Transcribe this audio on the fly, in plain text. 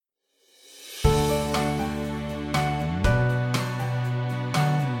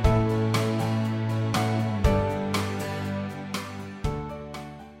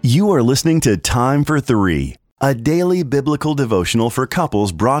You are listening to Time for Three, a daily biblical devotional for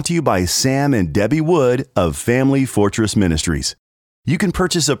couples brought to you by Sam and Debbie Wood of Family Fortress Ministries. You can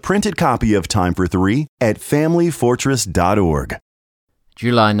purchase a printed copy of Time for Three at familyfortress.org.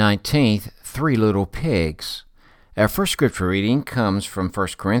 July 19th, Three Little Pigs. Our first scripture reading comes from 1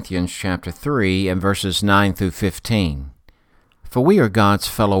 Corinthians chapter 3 and verses 9 through 15. For we are God's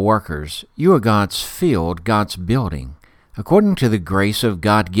fellow workers. You are God's field, God's building. According to the grace of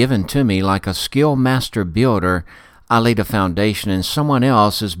God given to me, like a skilled master builder, I laid a foundation and someone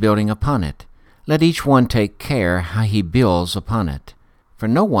else is building upon it. Let each one take care how he builds upon it. For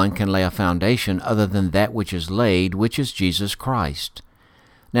no one can lay a foundation other than that which is laid, which is Jesus Christ.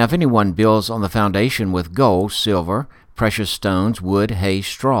 Now if anyone builds on the foundation with gold, silver, precious stones, wood, hay,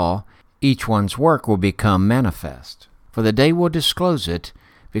 straw, each one's work will become manifest. For the day will disclose it,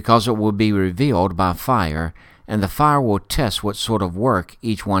 because it will be revealed by fire, and the fire will test what sort of work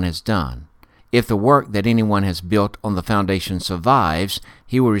each one has done. If the work that anyone has built on the foundation survives,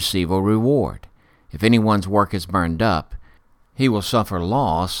 he will receive a reward. If anyone's work is burned up, he will suffer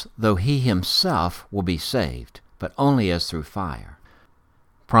loss, though he himself will be saved, but only as through fire.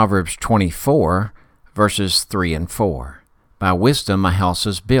 Proverbs 24, verses 3 and 4. By wisdom a house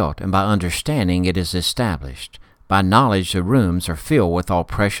is built, and by understanding it is established. By knowledge the rooms are filled with all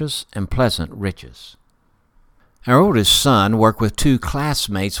precious and pleasant riches. Our oldest son worked with two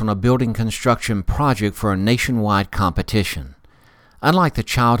classmates on a building construction project for a nationwide competition. Unlike the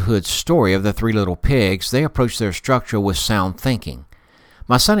childhood story of the Three Little Pigs, they approached their structure with sound thinking.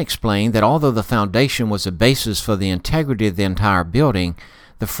 My son explained that although the foundation was a basis for the integrity of the entire building,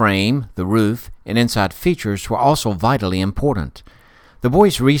 the frame, the roof, and inside features were also vitally important. The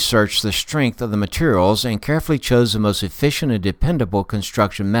boys researched the strength of the materials and carefully chose the most efficient and dependable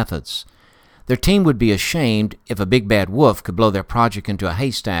construction methods. Their team would be ashamed if a big bad wolf could blow their project into a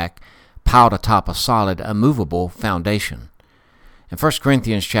haystack piled atop a solid, immovable foundation. In 1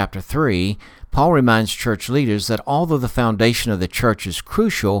 Corinthians chapter 3, Paul reminds church leaders that although the foundation of the church is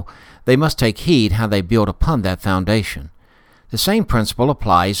crucial, they must take heed how they build upon that foundation. The same principle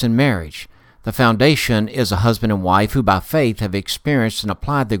applies in marriage. The foundation is a husband and wife who by faith have experienced and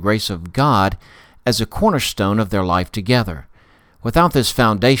applied the grace of God as a cornerstone of their life together. Without this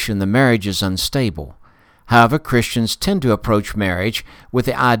foundation, the marriage is unstable. However, Christians tend to approach marriage with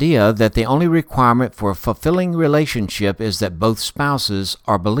the idea that the only requirement for a fulfilling relationship is that both spouses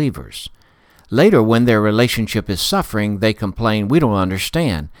are believers. Later, when their relationship is suffering, they complain, "We don't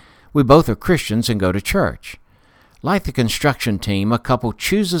understand. We both are Christians and go to church." Like the construction team, a couple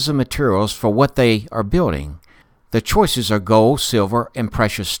chooses the materials for what they are building. The choices are gold, silver, and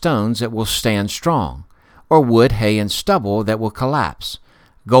precious stones that will stand strong, or wood, hay, and stubble that will collapse.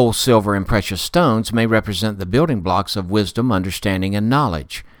 Gold, silver, and precious stones may represent the building blocks of wisdom, understanding, and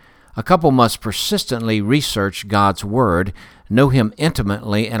knowledge. A couple must persistently research God's Word, know Him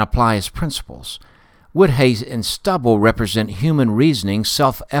intimately, and apply His principles. Wood, hay, and stubble represent human reasoning,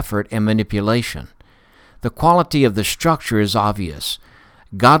 self-effort, and manipulation. The quality of the structure is obvious.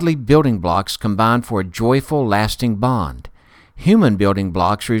 Godly building blocks combine for a joyful, lasting bond. Human building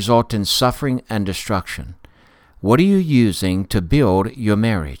blocks result in suffering and destruction. What are you using to build your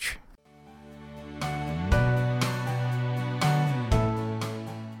marriage?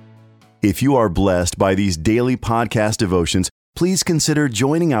 If you are blessed by these daily podcast devotions, please consider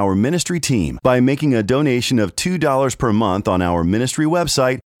joining our ministry team by making a donation of $2 per month on our ministry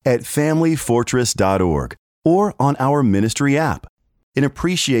website at familyfortress.org or on our ministry app. In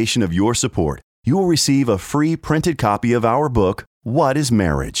appreciation of your support, you will receive a free printed copy of our book, What is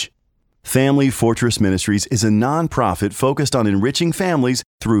Marriage? Family Fortress Ministries is a nonprofit focused on enriching families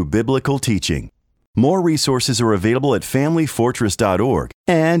through biblical teaching. More resources are available at familyfortress.org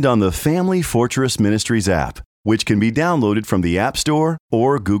and on the Family Fortress Ministries app, which can be downloaded from the App Store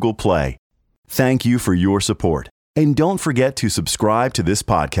or Google Play. Thank you for your support, and don't forget to subscribe to this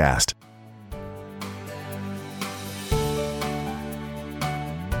podcast.